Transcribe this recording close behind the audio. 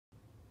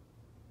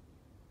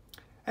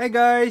Hey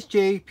guys,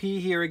 JP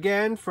here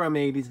again from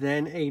 80s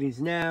Then, 80s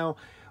Now.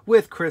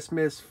 With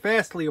Christmas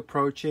fastly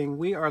approaching,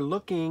 we are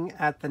looking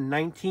at the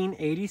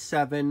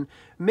 1987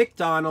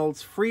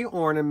 McDonald's free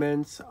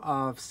ornaments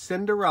of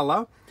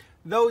Cinderella.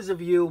 Those of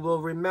you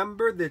will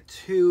remember the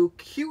two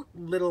cute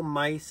little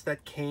mice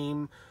that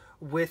came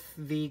with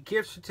the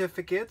gift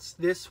certificates.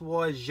 This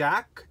was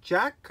Jack,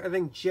 I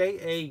think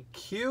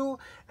J-A-Q,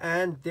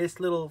 and this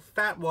little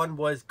fat one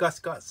was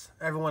Gus.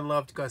 Everyone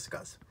loved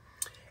Gus.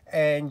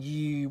 And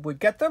you would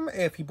get them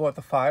if you bought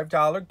the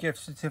 $5 gift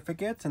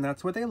certificates, and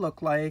that's what they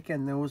look like,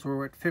 and those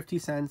were at 50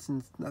 cents,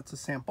 and that's a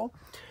sample.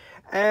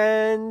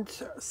 And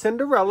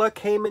Cinderella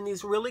came in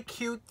these really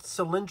cute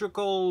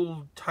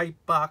cylindrical type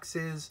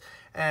boxes,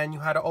 and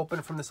you had to open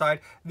it from the side.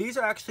 These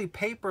are actually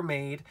paper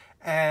made,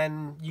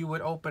 and you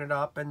would open it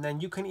up, and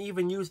then you can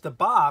even use the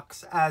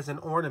box as an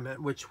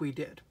ornament, which we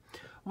did.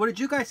 What did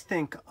you guys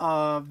think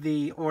of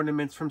the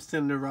ornaments from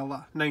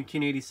Cinderella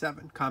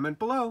 1987? Comment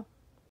below.